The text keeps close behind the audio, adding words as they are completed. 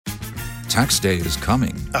Tax day is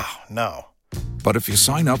coming. Oh, no. But if you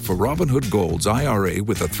sign up for Robinhood Gold's IRA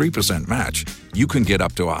with a 3% match, you can get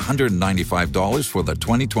up to $195 for the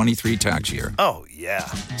 2023 tax year. Oh, yeah.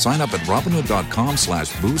 Sign up at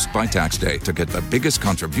Robinhood.com/boost by tax day to get the biggest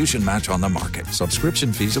contribution match on the market.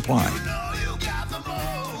 Subscription fees apply.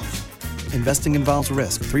 Investing involves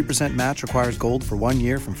risk. 3% match requires gold for 1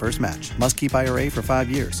 year from first match. Must keep IRA for 5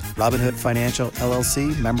 years. Robinhood Financial,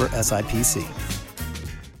 LLC, member SIPC.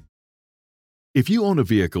 If you own a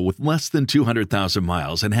vehicle with less than 200,000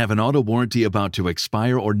 miles and have an auto warranty about to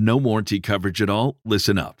expire or no warranty coverage at all,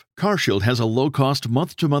 listen up. CarShield has a low-cost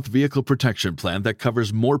month-to-month vehicle protection plan that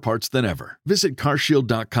covers more parts than ever. Visit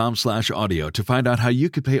carshield.com/audio to find out how you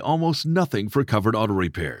could pay almost nothing for covered auto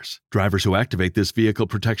repairs. Drivers who activate this vehicle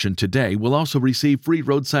protection today will also receive free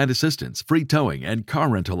roadside assistance, free towing, and car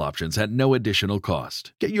rental options at no additional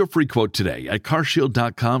cost. Get your free quote today at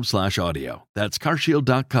carshield.com/audio. That's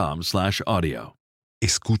carshield.com/audio.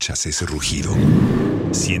 ¿Escuchas ese rugido?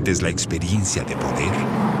 ¿Sientes la experiencia de poder?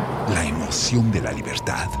 ¿La emoción de la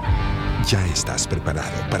libertad? Ya estás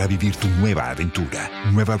preparado para vivir tu nueva aventura.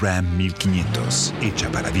 Nueva Ram 1500,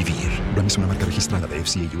 hecha para vivir. Ram es una marca registrada de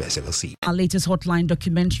FCA US LLC. Our latest hotline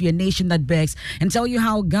documentary, A Nation That Begs, and tell you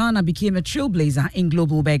how Ghana became a trailblazer in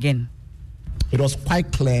global begging. It was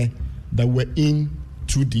quite clear that we're in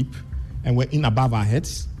too deep and we're in above our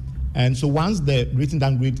heads. And so once the rating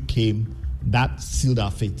downgrade came, that sealed our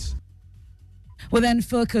fate. We'll then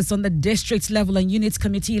focus on the district level and units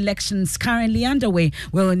committee elections currently underway,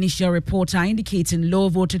 where initial reports are indicating low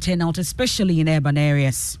voter turnout, especially in urban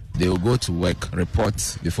areas. They will go to work,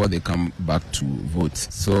 report before they come back to vote.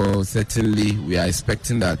 So certainly we are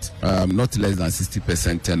expecting that not less than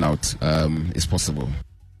 60% turnout is possible.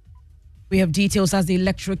 We have details as the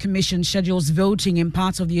Electoral Commission schedules voting in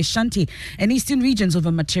parts of the Ashanti and eastern regions over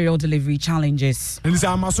material delivery challenges. And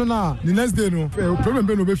the next day, no problem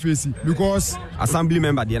be no be facing because assembly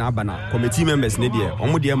member dey na bana committee members ne dey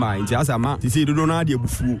omo dey ma nti asama ti say dodo na dey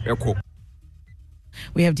bufu eko.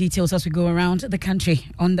 We have details as we go around the country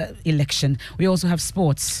on the election. We also have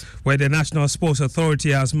sports, where the National Sports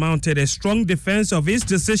Authority has mounted a strong defense of its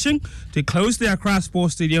decision to close the Accra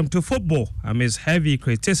Sports Stadium to football amidst heavy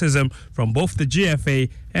criticism from both the GFA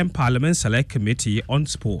and Parliament Select Committee on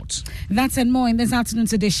Sports. That and more in this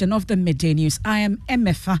afternoon's edition of the Midday News. I am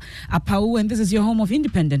Emefa Apau, and this is your home of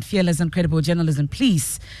independent, fearless and credible journalism.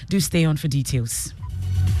 Please do stay on for details.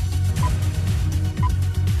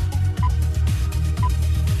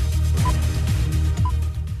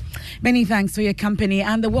 Many thanks for your company.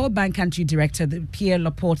 And the World Bank Country Director, Pierre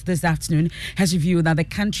Laporte, this afternoon has revealed that the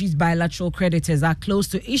country's bilateral creditors are close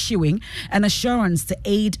to issuing an assurance to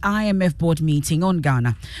aid IMF board meeting on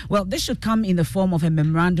Ghana. Well, this should come in the form of a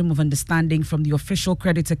memorandum of understanding from the official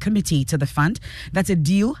creditor committee to the fund that a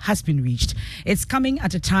deal has been reached. It's coming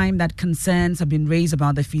at a time that concerns have been raised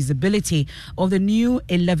about the feasibility of the new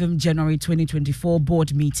 11 January 2024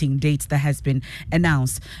 board meeting date that has been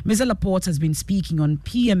announced. Mr. Laporte has been speaking on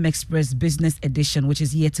PM Express Business Edition, which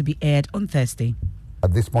is yet to be aired on Thursday.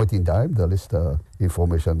 At this point in time, the list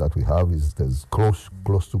information that we have is there's close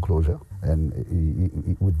to closure, and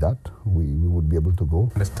with that, we would be able to go.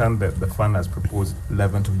 I understand that the fund has proposed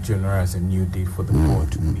 11th of January as a new day for the board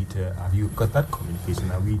to meet. Have you got that communication?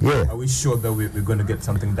 Are we sure that we're going to get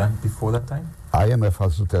something done before that time? IMF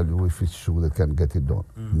has to tell you if it's true they can get it done.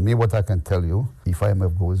 Me, what I can tell you, if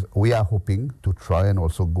IMF goes, we are hoping to try and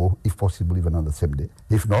also go, if possible, even on the same day.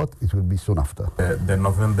 If not, it will be soon after. The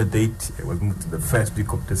November date was moved to the first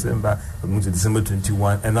week of December, moved to December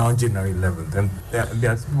 21, and now January 11th. And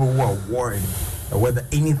there are people who are worried whether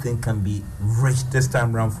anything can be reached this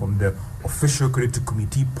time around from the official credit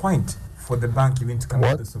committee point for the bank even to come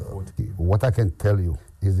out with support. What I can tell you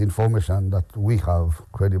is the information that we have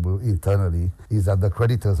credible internally is that the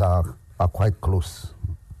creditors are quite close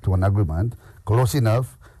to an agreement, close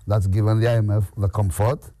enough that's given the IMF the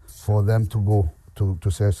comfort for them to go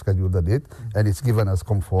to say schedule the date, and it's given us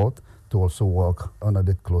comfort to also work on a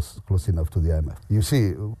date close enough to the IMF. You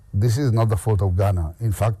see, this is not the fault of Ghana.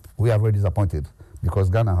 In fact, we are very disappointed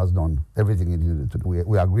because Ghana has done everything it needed to do.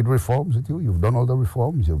 We agreed reforms with you. You've done all the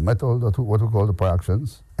reforms. You've met all the what we call the prior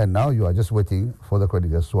actions. And now you are just waiting for the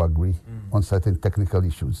creditors to agree on certain technical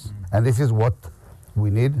issues. And this is what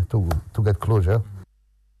we need to get closure.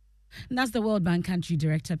 And that's the World Bank Country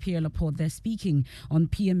Director, Pierre Laporte, there speaking on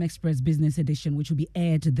PM Express Business Edition, which will be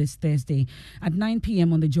aired this Thursday at 9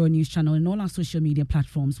 p.m. on the Joy News channel and all our social media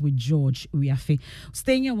platforms with George Uyafe.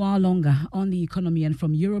 Staying a while longer on the economy, and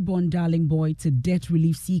from Eurobond darling boy to debt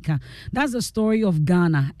relief seeker, that's the story of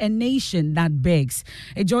Ghana, a nation that begs.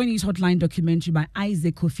 A Joy News hotline documentary by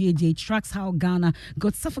Isaac Kofieje tracks how Ghana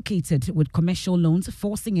got suffocated with commercial loans,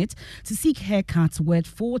 forcing it to seek haircuts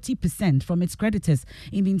worth 40% from its creditors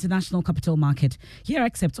in the international capital market. Here are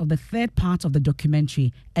excerpts of the third part of the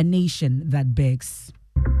documentary, A Nation That Begs.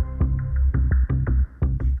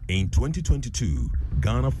 In 2022,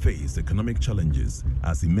 Ghana faced economic challenges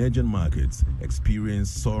as emerging markets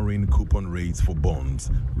experienced soaring coupon rates for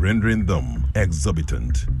bonds, rendering them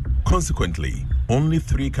exorbitant. Consequently, only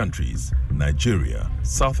 3 countries, Nigeria,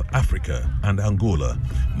 South Africa, and Angola,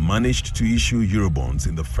 managed to issue Eurobonds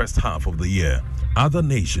in the first half of the year. Other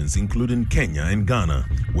nations, including Kenya and Ghana,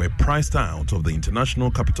 were priced out of the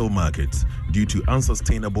international capital markets due to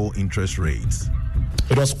unsustainable interest rates.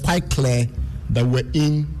 It was quite clear that we're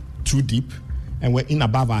in too deep and we're in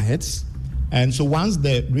above our heads. And so once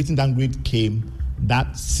the rating downgrade came,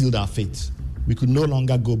 that sealed our fate. We could no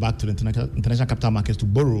longer go back to the international capital markets to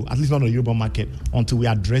borrow, at least not on the Eurobond market, until we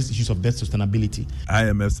address issues of debt sustainability.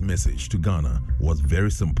 IMF's message to Ghana was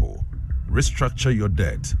very simple. Restructure your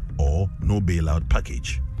debt or no bailout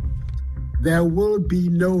package. There will be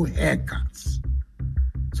no haircuts.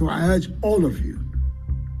 So I urge all of you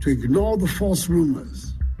to ignore the false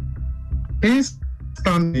rumors.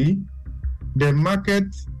 Instantly, the market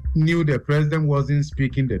knew the president wasn't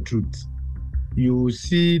speaking the truth. You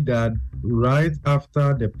see that right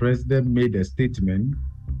after the president made a statement,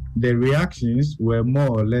 the reactions were more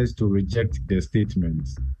or less to reject the statement.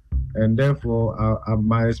 And therefore,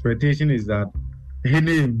 my expectation is that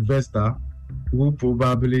any investor who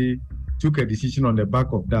probably took a decision on the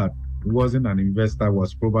back of that wasn't an investor,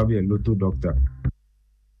 was probably a lotto doctor.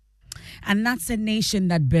 And that's A Nation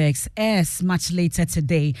That Begs, airs much later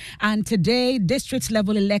today. And today,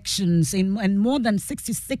 district-level elections and more than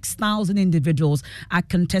 66,000 individuals are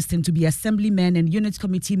contesting to be assemblymen and unit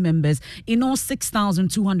committee members in all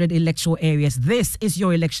 6,200 electoral areas. This is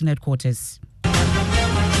your election headquarters.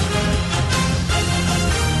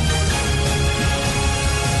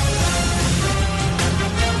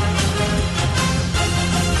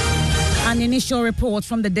 An initial report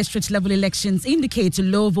from the district-level elections indicates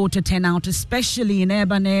low voter turnout, especially in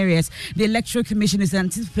urban areas. The Electoral Commission is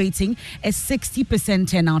anticipating a 60%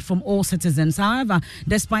 turnout from all citizens. However,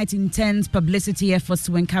 despite intense publicity efforts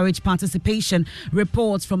to encourage participation,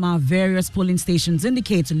 reports from our various polling stations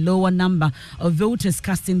indicate a lower number of voters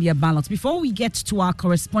casting their ballots. Before we get to our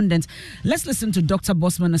correspondent, let's listen to Dr.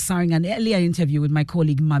 Bosman Asaring, an earlier interview with my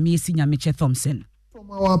colleague Mami Sinyamiche Thompson. From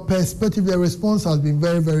our perspective, the response has been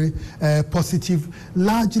very, very positive,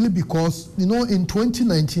 largely because, in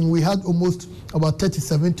 2019, we had almost about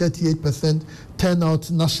 38% turnout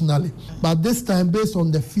nationally. But this time, based on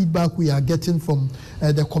the feedback we are getting from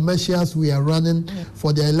the commercials we are running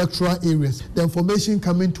for the electoral areas, the information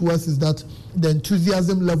coming to us is that the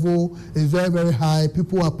enthusiasm level is very, very high.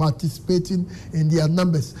 People are participating in their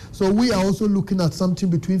numbers. So we are also looking at something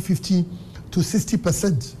between 50 to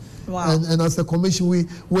 60%. Wow. And as a commission, we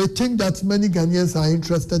think that many Ghanaians are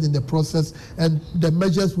interested in the process, and the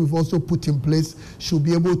measures we've also put in place should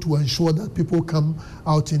be able to ensure that people come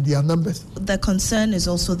out in their numbers. The concern is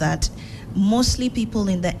also that mostly people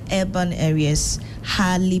in the urban areas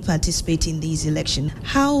hardly participate in these elections.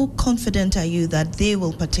 How confident are you that they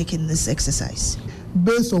will partake in this exercise?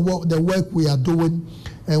 Based on what the work we are doing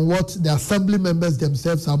and what the assembly members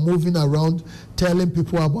themselves are moving around, telling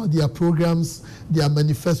people about their programs, their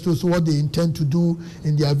manifestos, what they intend to do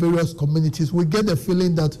in their various communities, we get the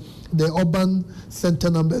feeling that the urban center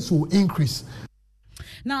numbers will increase.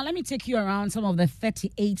 Now, let me take you around some of the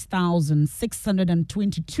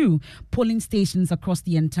 38,622 polling stations across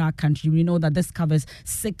the entire country. We know that this covers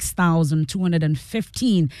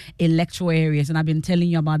 6,215 electoral areas, and I've been telling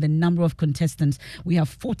you about the number of contestants. We have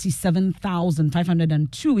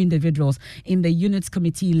 47,502 individuals in the units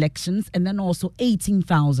committee elections, and then also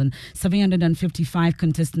 18,755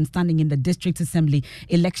 contestants standing in the district assembly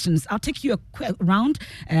elections. I'll take you around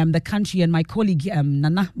the country, and my colleague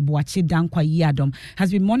Nana Boache Dankwa Yadom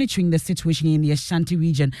has been monitoring the situation in the Ashanti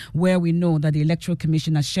region, where we know that the Electoral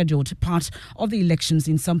Commission has scheduled part of the elections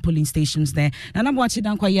in some polling stations there. Nana Boache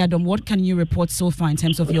Dankwa Yadom, what can you report so far in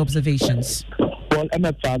terms of your observations? Well, Well,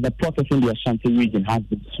 MFR, the process in the Ashanti region has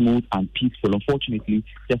been smooth and peaceful. Unfortunately,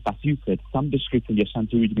 just as you said, some districts in the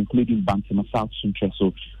Ashanti region, including Bantama, South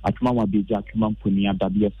Suntreso, Akumawa Beja, Kumampuni,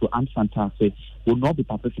 Adabiaso, and Santase, will not be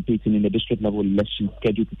participating in the district-level election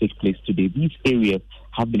scheduled to take place today. These areas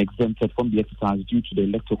have been exempted from the exercise due to the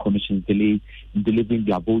Electoral Commission's delay in delivering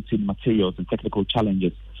their voting materials and technical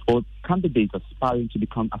challenges. Or candidates aspiring to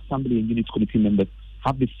become Assembly and Unit Committee members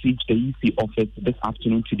have besieged the EC office this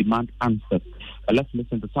afternoon to demand answers. Let's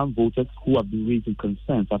listen to some voters who have been raising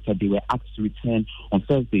concerns after they were asked to return on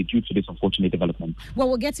Thursday due to this unfortunate development. Well,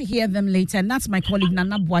 we'll get to hear them later, and that's my colleague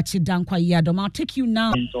Nana Boachi Dankwa Yadom. I'll take you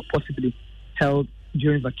now. Or possibly held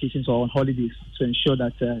during vacations or on holidays to ensure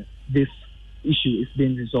that this issue is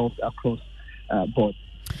being resolved across board.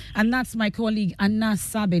 And that's my colleague Anna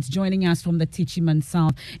Sabit joining us from the Tichiman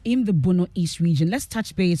South in the Bono East region. Let's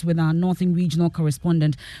touch base with our Northern Regional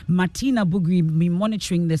correspondent Martina Bugri, been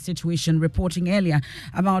monitoring the situation, reporting earlier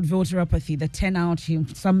about voter apathy. The turnout in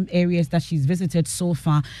some areas that she's visited so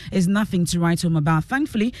far is nothing to write home about.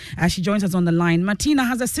 Thankfully, as she joins us on the line, Martina,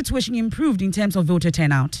 has the situation improved in terms of voter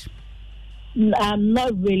turnout?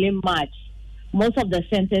 Not really much. Most of the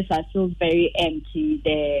centers are still very empty.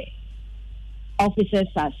 The officers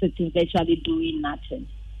are sitting virtually doing nothing.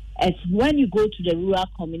 As when you go to the rural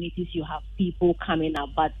communities, you have people coming up,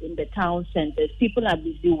 but in the town centers, people are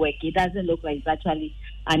busy working. It doesn't look like it's actually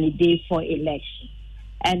a day for election.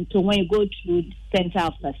 And so when you go to center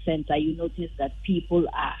after center, you notice that people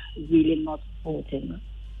are really not voting.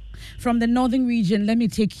 From the northern region, let me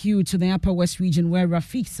take you to the Upper West region where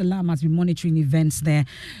Rafiq Salam has been monitoring events there.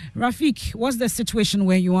 Rafiq, what's the situation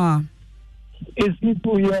where you are? It's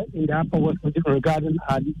peaceful here in the Upper West region regarding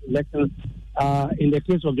these elections. In the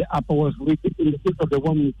case of the Upper West region, in the case of the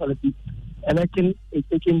one municipality, election is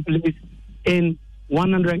taking place in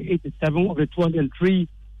 187 of the 203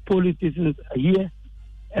 polling stations here.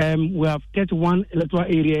 We have 31 electoral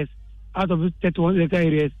areas. Out of these 31 electoral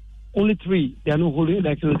areas, only 3, they are not holding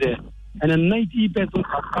elections there. And then 90 persons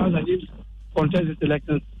have filed against contest these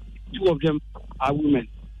elections. 2 of them are women.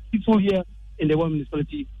 People here in the one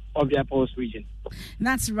municipality of the Upper West region.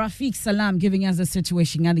 That's Rafiq Salam giving us the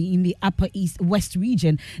situation in the Upper East West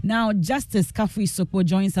region. Now, Justice Kafui Sokpo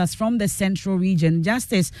joins us from the Central region.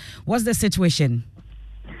 Justice, what's the situation?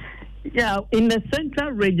 Yeah, in the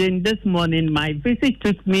Central region this morning, my visit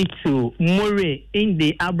took me to Murray in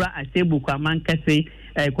the Abra Asebu Kwamankese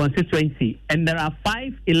constituency, and there are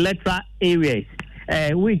 5 electoral areas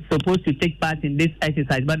which are supposed to take part in this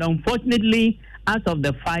exercise. But unfortunately, out of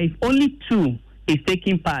the 5, only 2 is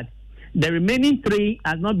taking part. The remaining 3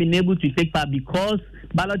 has not been able to take part because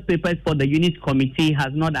ballot papers for the unit committee has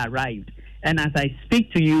not arrived. And as I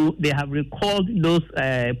speak to you, they have recalled those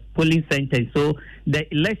polling centers. So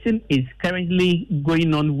the election is currently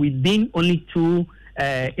going on within only 2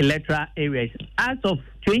 electoral areas. Out of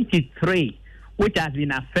 23, which has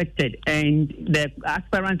been affected, and the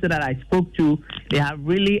aspirants that I spoke to, they have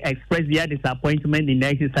really expressed their disappointment in the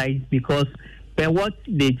exercise because what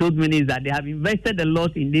they told me is that they have invested a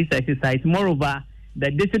lot in this exercise. Moreover, the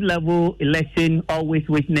district level election always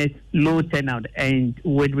witnessed low turnout, and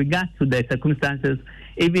with regard to the circumstances,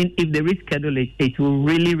 even if they reschedule it, it will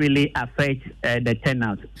really affect the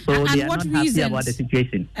turnout. So and they are not happy about the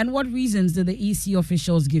situation. And what reasons did the EC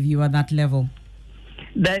officials give you at that level?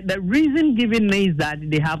 The reason given is that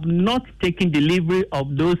they have not taken delivery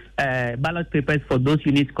of those ballot papers for those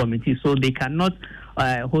unit committees, so they cannot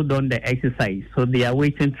hold on the exercise. So they are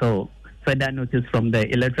waiting for further notice from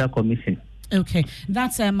the Electoral Commission. Okay,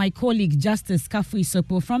 that's my colleague Justice Kafui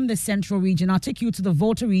Sokpo from the Central region. I'll take you to the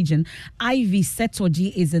Volta region. Ivy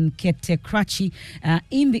Setoji is in Ketekrachi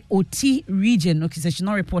in the OT region. Okay, so she's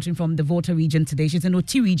not reporting from the Volta region today. She's in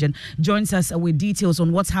OT region. Joins us with details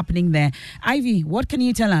on what's happening there. Ivy, what can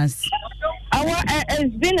you tell us?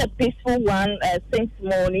 It's been a peaceful one since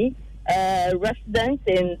morning. Residents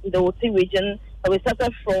in the OT region, we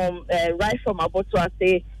started from right from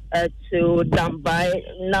Abotuase to Dambai,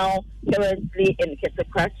 now currently in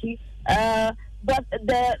Ketekrachi. But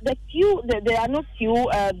the queue, there are no queue.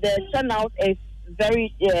 The turnout is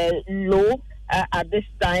very low at this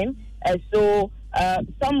time. So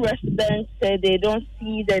some residents say they don't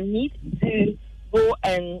see the need to go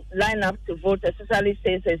and line up to vote, especially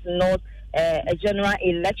since it's not a general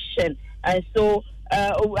election. And so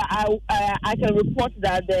I can report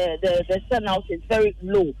that the turnout is very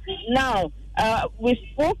low. Now, we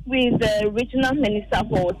spoke with the regional minister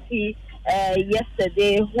for OT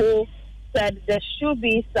yesterday, who said there should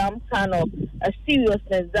be some kind of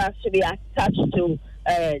seriousness that should be attached to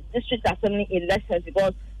district assembly elections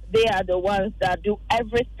because they are the ones that do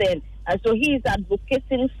everything. And so he is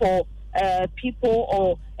advocating for people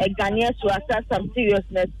or Ghanaians to attach some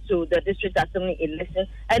seriousness to the district assembly election,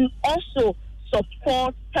 and also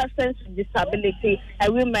support persons with disability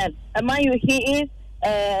and women. Among you, he is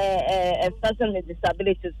a person with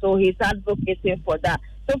disability, so he's advocating for that.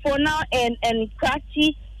 So for now, and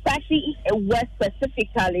Karachi West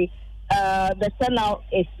specifically, the turnout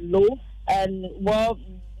is low, and well,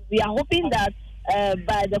 we are hoping that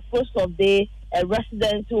by the close of the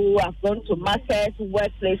residents who have gone to markets,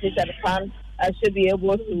 workplaces, and farms should be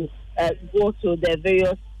able to go to the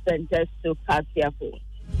various centers to cast their vote.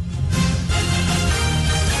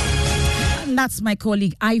 And that's my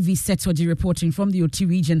colleague Ivy Setoji reporting from the OT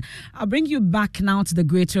region. I'll bring you back now to the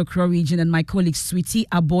Greater Accra region, and my colleague Sweetie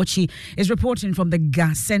Abochi is reporting from the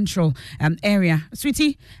Gas Central area.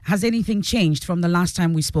 Sweetie, has anything changed from the last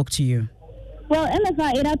time we spoke to you? Well,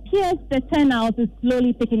 MFI, it appears the turnout is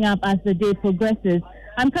slowly picking up as the day progresses.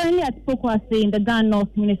 I'm currently at Pokwase in the Ghana North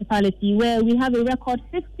municipality, where we have a record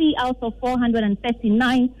 50 out of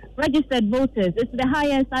 439 registered voters. It's the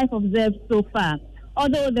highest I've observed so far.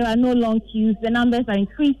 Although there are no long queues, the numbers are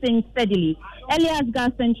increasing steadily. Earlier at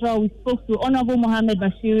Gas Central, we spoke to Honorable Mohammed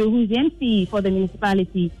Bashiru, who is the MC for the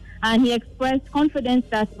municipality, and he expressed confidence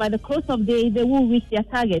that by the close of day, they will reach their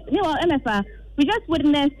target. Meanwhile, MFR, we just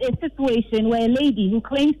witnessed a situation where a lady who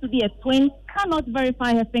claims to be a twin cannot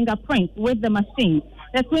verify her fingerprint with the machine.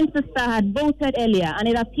 The twin sister had voted earlier, and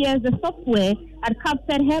it appears the software had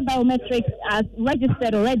captured her biometrics as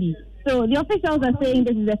registered already. So the officials are saying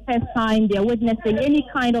this is the first time they are witnessing any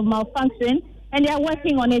kind of malfunction, and they are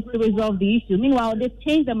working on it to resolve the issue. Meanwhile, they've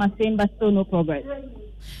changed the machine, but still no progress.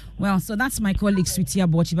 Well, so that's my colleague Sweetie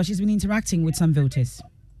Abochi, but she's been interacting with some voters.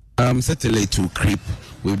 Certainly to creep,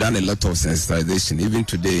 we've done a lot of sensitization. Even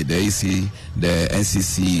today, the AC, the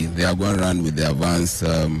NCC, they are going around with their vans,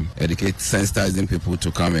 educate, sensitizing people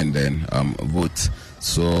to come and then vote.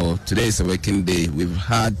 So today is a working day. We've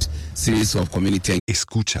had series of community.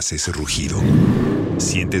 ¿Escuchas ese rugido?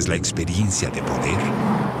 ¿Sientes la experiencia de poder?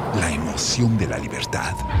 ¿La emoción de la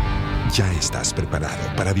libertad? Ya estás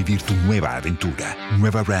preparado para vivir tu nueva aventura.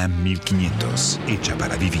 Nueva Ram 1500, hecha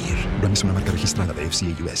para vivir. Ram es una marca registrada de FCA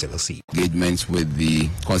US LLC. Engagements with the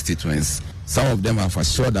constituents. Some of them have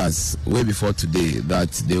assured us way before today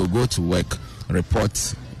that they will go to work,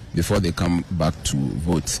 report before they come back to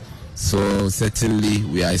vote. So certainly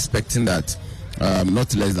we are expecting that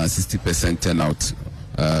not less than 60% turnout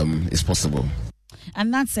is possible.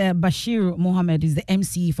 And that's Bashir Mohammed, is the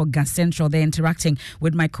MC for Gas Central. They're interacting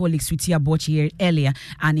with my colleague Sweetie Abochi earlier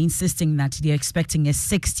and insisting that they're expecting a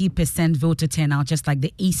 60% voter turnout, just like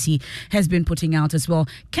the EC has been putting out as well.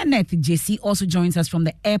 Kenneth JC also joins us from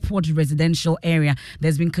the airport residential area.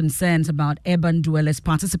 There's been concerns about urban dwellers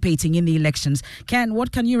participating in the elections. Ken,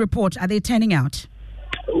 what can you report? Are they turning out?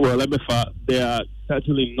 Well, they are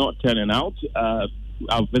certainly not turning out.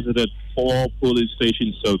 I've visited 4 polling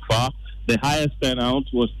stations so far. The highest turnout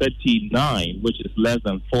was 39, which is less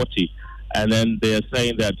than 40. And then they are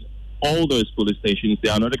saying that all those police stations, they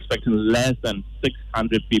are not expecting less than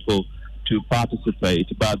 600 people to participate.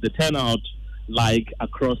 But the turnout, like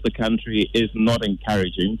across the country, is not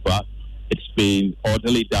encouraging, but it's been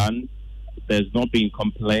orderly done. There's not been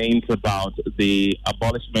complaints about the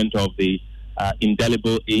abolishment of the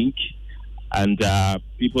indelible ink, and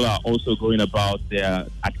people are also going about their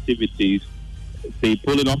activities. The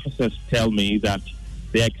polling officers tell me that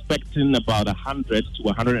they're expecting about 100 to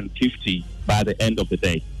 150 by the end of the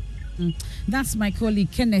day. That's my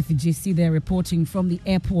colleague Kenneth JC there reporting from the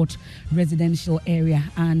airport residential area,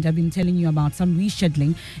 and I've been telling you about some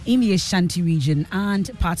rescheduling in the Ashanti region and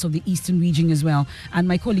parts of the eastern region as well. And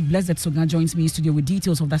my colleague Blessed Soga joins me in studio with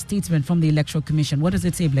details of that statement from the Electoral Commission. What does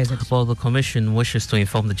it say, Blessed? Well, the Commission wishes to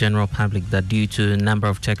inform the general public that due to a number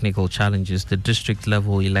of technical challenges, the district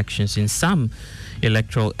level elections in some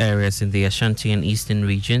electoral areas in the Ashanti and eastern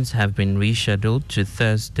regions have been rescheduled to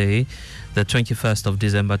Thursday, the 21st of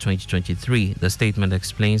December 2023. The statement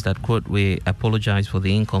explains that, quote, "We apologize for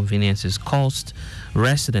the inconveniences caused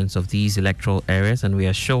residents of these electoral areas, and we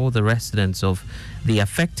assure the residents of the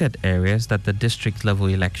affected areas that the district level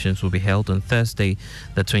elections will be held on Thursday,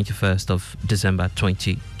 the 21st of December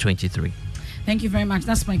 2023. Thank you very much.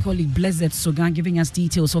 That's my colleague Blessed Sogan giving us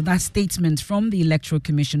details of that statement from the Electoral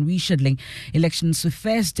Commission rescheduling elections to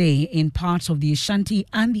Thursday in parts of the Ashanti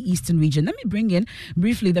and the Eastern region. Let me bring in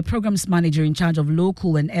briefly the programs manager in charge of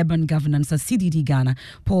local and urban governance at CDD Ghana,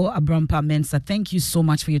 Paul Abrampa Mensa. Thank you so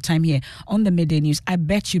much for your time here on the Midday News. I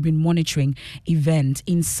bet you've been monitoring events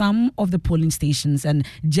in some of the polling stations and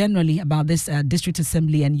generally about this District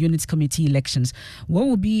Assembly and Units Committee elections. What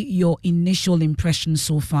will be your initial impression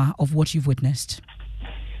so far of what you've witnessed?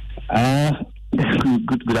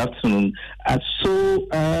 Good afternoon.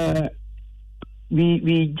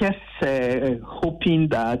 We just hoping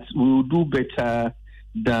that we will do better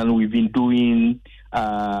than we've been doing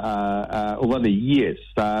over the years.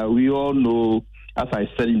 We all know, as I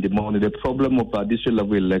said in the morning, the problem of our district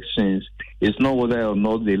level elections is not whether or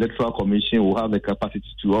not the Electoral Commission will have the capacity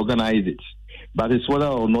to organize it, but it's whether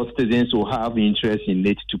or not citizens will have interest in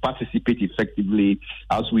it to participate effectively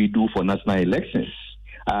as we do for national elections.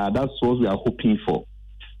 That's what we are hoping for.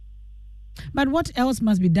 But what else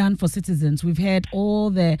must be done for citizens? We've had all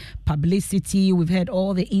the publicity, we've had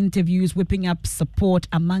all the interviews, whipping up support,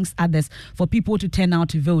 amongst others, for people to turn out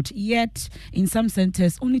to vote. Yet, in some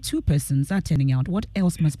centers, only 2 persons are turning out. What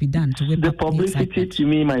else must be done to whip up the publicity? To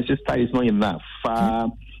me, my sister, is not enough.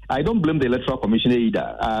 I don't blame the Electoral Commission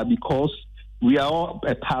either, because we are all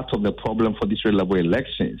a part of the problem for district level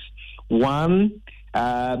elections. One,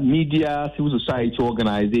 media, civil society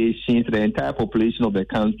organizations, the entire population of the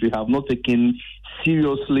country have not taken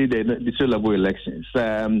seriously the district level elections.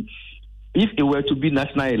 If it were to be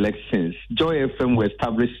national elections, Joy FM will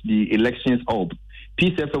establish the elections hub.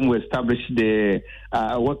 Peace FM will establish the,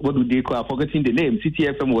 what do they call, I'm forgetting the name, City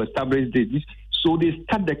FM will establish this. So they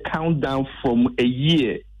start the countdown from a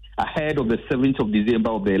year ahead of the 7th of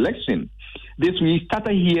December of the election. We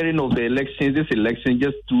started hearing of this election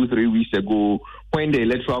just 2-3 weeks ago, when the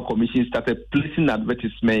Electoral Commission started placing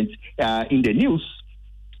advertisements in the news.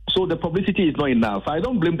 So the publicity is not enough. I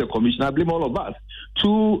don't blame the Commission, I blame all of us.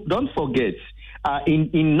 Don't forget,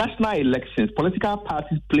 in national elections, political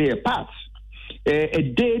parties play a part. A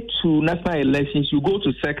day to national elections, you go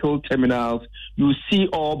to circle terminals, you see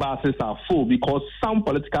all buses are full, because some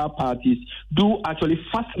political parties do actually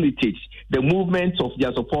facilitate the movement of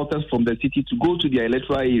their supporters from the city to go to their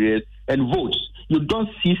electoral areas and vote. You don't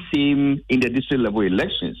see same in the district level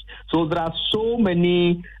elections. So there are so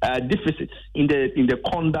many deficits in the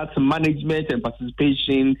conduct, management, and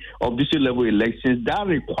participation of district level elections that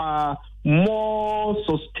require more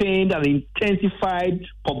sustained and intensified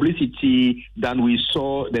publicity than we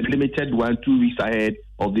saw the limited 1-2 weeks ahead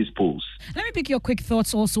of these polls. Let me pick your quick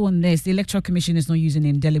thoughts also on this. The Electoral Commission is not using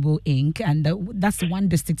indelible ink, and that's one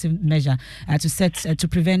distinctive measure to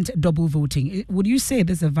prevent double voting. Would you say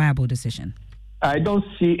this is a viable decision? I don't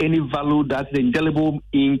see any value that the indelible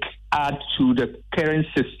ink add to the current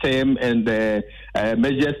system and the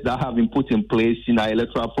measures that have been put in place in our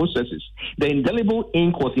electoral processes. The indelible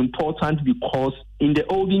ink was important because in the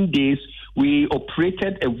olden days, we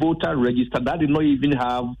operated a voter register that did not even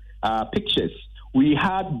have pictures. We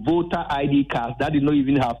had voter ID cards that did not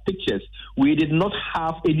even have pictures. We did not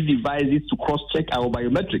have any devices to cross-check our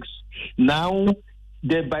biometrics. Now,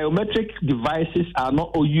 the biometric devices are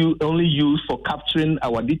not only used for capturing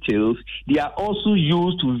our details, they are also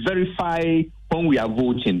used to verify when we are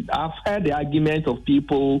voting. I've heard the argument of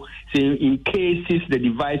people saying in cases the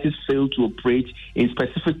devices fail to operate in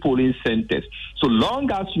specific polling centers, so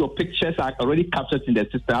long as your pictures are already captured in the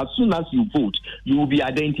system, as soon as you vote, you will be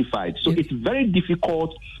identified. So it's very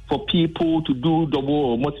difficult for people to do double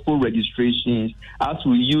or multiple registrations as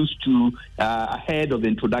we used to ahead of the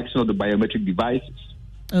introduction of the biometric devices.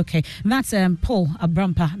 Okay, that's Paul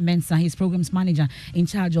Abrampa Mensah, his programs manager in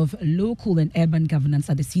charge of local and urban governance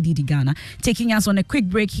at the CDD Ghana, taking us on a quick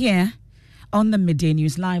break here on the Midday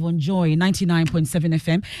News live on Joy 99.7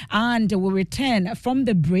 FM, and we'll return from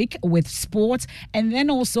the break with sports, and then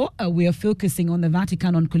also we are focusing on the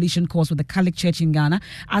Vatican on collision course with the Catholic Church in Ghana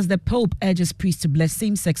as the Pope urges priests to bless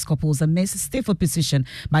same-sex couples amidst stiff opposition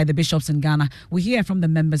by the bishops in Ghana. We hear from the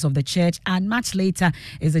members of the church, and much later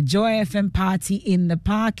is a Joy FM party in the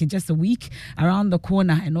park just a week around the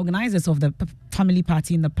corner, and organizers of the family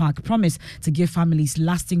party in the park promise to give families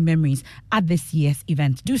lasting memories at this year's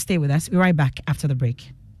event. Do stay with us. We're right back after the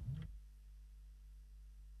break.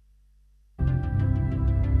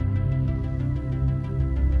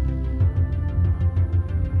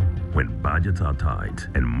 When budgets are tight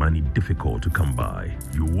and money difficult to come by,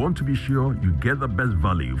 you want to be sure you get the best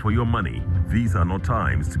value for your money. These are not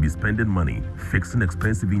times to be spending money fixing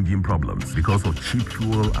expensive engine problems because of cheap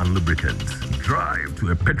fuel and lubricants. Drive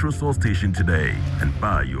to a petrol source station today and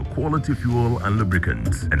buy your quality fuel and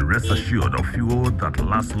lubricants, and rest assured of fuel that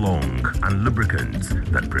lasts long and lubricants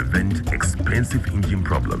that prevent expensive engine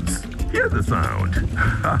problems. Hear the sound.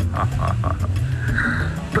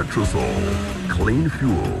 Petrosol, clean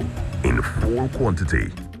fuel in full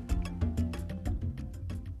quantity.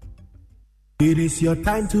 It is your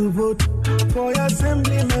time to vote for your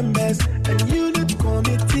assembly members and unit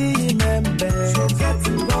committee members. So get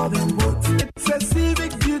involved in voting. It's a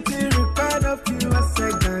civic duty required of you as a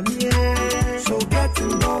Ghanaian. So get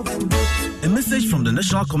involved in voting. And Mr. message from the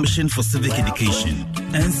National Commission for Civic Education,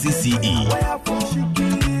 NCCE.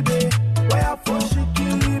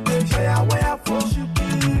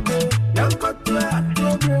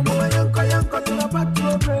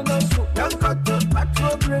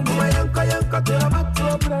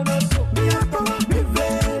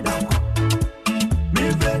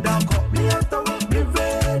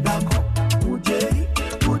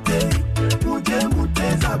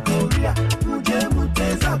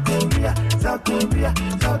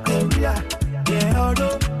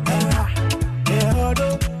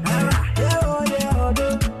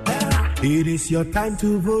 It is your time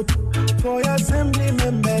to vote for your assembly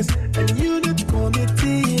members and unit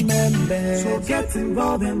committee members. So get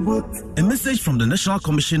involved and vote. A message from the National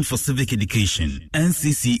Commission for Civic Education,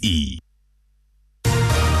 NCCE.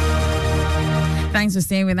 Thanks for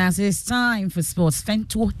staying with us. It's time for sports.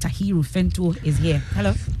 Tahiru Fento is here.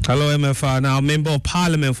 Hello. Hello, MFR. Now, Member of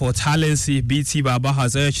Parliament for Talensi, BT Baba,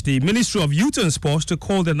 has urged the Ministry of Youth and Sports to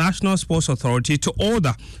call the National Sports Authority to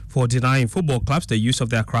order for denying football clubs the use of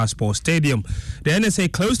their Accra Sports Stadium. The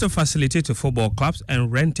NSA closed the facility to football clubs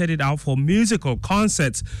and rented it out for musical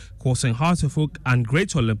concerts, causing Heart of Oak and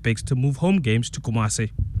Great Olympics to move home games to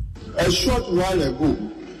Kumasi. A short while ago,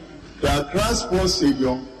 the Accra Sports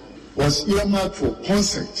Stadium was earmarked for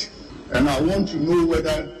concert, and I want to know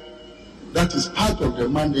whether that is part of the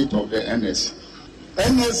mandate of the NSA.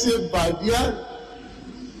 NSA, by their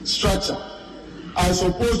structure, are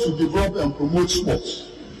supposed to develop and promote sports,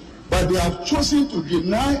 but they have chosen to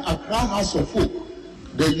deny Accra House of Folk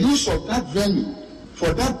the use of that venue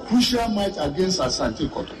for that crucial match against Asante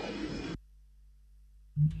Kotoko.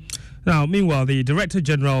 Now, meanwhile, the Director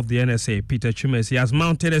General of the NSA, Peter Chumesi, has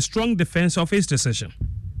mounted a strong defense of his decision.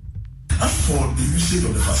 As for the usage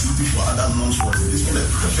of the facility for other non-sports, it's not the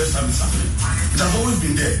first time it's happening. It has always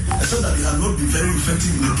been there, except that it has not been very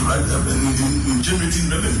effective in generating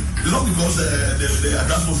revenue. It's not because the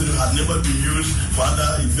Accra Sports Stadium has never been used for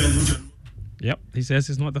other events. Yep, he says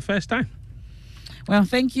it's not the first time. Well,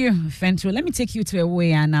 thank you, Fento. Let me take you to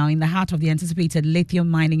Ewoya now, in the heart of the anticipated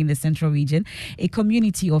lithium mining in the central region. A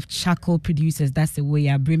community of charcoal producers, that's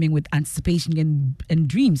Ewoya, brimming with anticipation and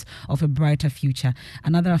dreams of a brighter future.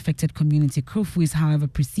 Another affected community, Krofu, is, however,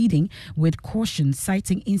 proceeding with caution,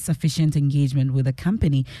 citing insufficient engagement with the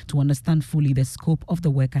company to understand fully the scope of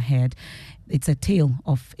the work ahead. It's a tale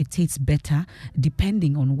of it tastes better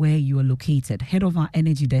depending on where you are located. Head of our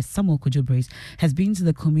energy desk, Samuel Kojobrace, has been to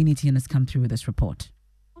the community and has come through with this report.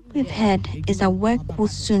 What we've heard is that work will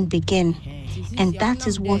soon begin, and that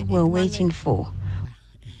is what we're waiting for.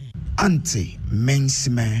 Auntie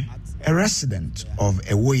Mensime, a resident of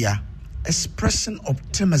Ewoya, expressing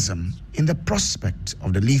optimism in the prospect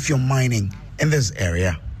of the lithium mining in this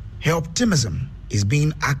area. Her optimism is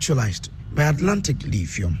being actualized by Atlantic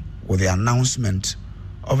Lithium with the announcement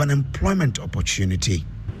of an employment opportunity.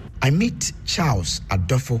 I meet Charles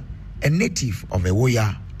Adolfo, a native of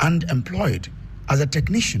Ewoya and employed as a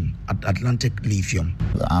technician at Atlantic Lithium.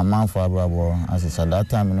 I'm out for Abrabo, as at that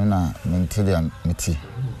time,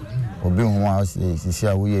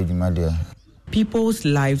 People's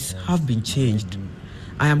lives have been changed.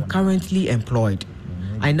 I am currently employed.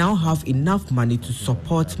 I now have enough money to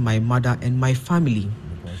support my mother and my family.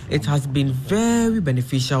 It has been very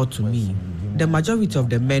beneficial to me. The majority of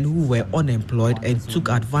the men who were unemployed and took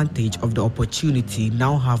advantage of the opportunity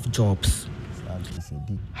now have jobs.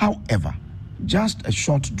 However, just a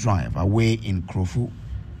short drive away in Krofu,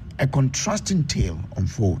 a contrasting tale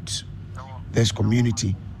unfolds. This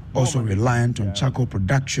community, also reliant on charcoal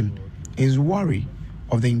production, is worried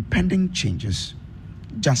of the impending changes.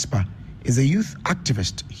 Jasper is a youth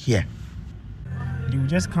activist here. They will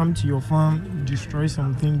just come to your farm, destroy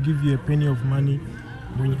something, give you a penny of money.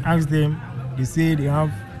 When you ask them, they say they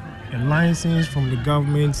have a license from the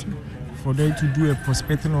government for them to do a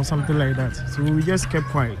prospecting or something like that. So we just kept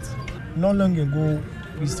quiet. Not long ago,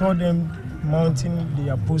 we saw them mounting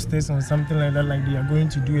their posters or something like that, like they are going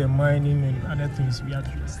to do a mining and other things. We are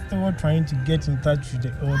still trying to get in touch with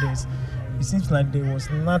the elders. It seems like there was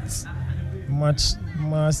not much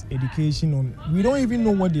mass education on. We don't even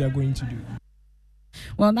know what they are going to do.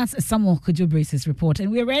 Well, that's Samuel Kojobrace's report,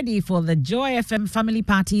 and we're ready for the Joy FM family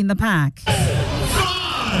party in the park. 5,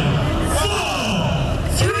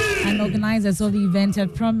 4, 3. And organizers of the event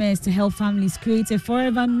have promised to help families create a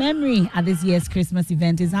forever memory at this year's Christmas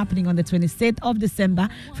event. Is happening on the 26th of December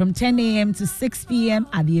from 10 a.m. to 6 p.m.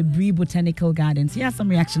 at the Ebri Botanical Gardens. Here are some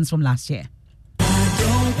reactions from last year.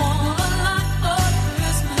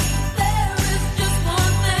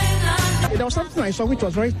 There was something I saw which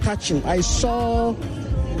was very touching. I saw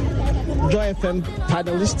Joy FM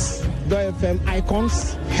panelists, Joy FM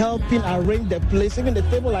icons, helping arrange the place, even the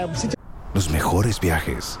table I'm sitting. Los mejores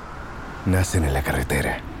viajes nacen en la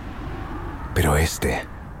carretera, pero este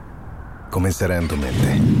comenzará en tu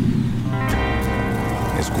mente.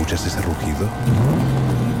 ¿Escuchas ese rugido?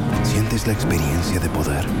 ¿Sientes la experiencia de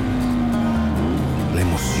poder? ¿La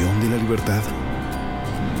emoción de la libertad?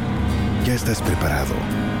 Ya estás preparado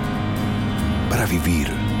para vivir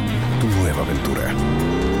tu nueva aventura.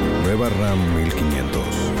 Nueva RAM 1500.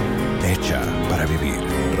 Hecha para vivir.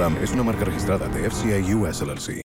 RAM es una marca registrada de FCI US LLC.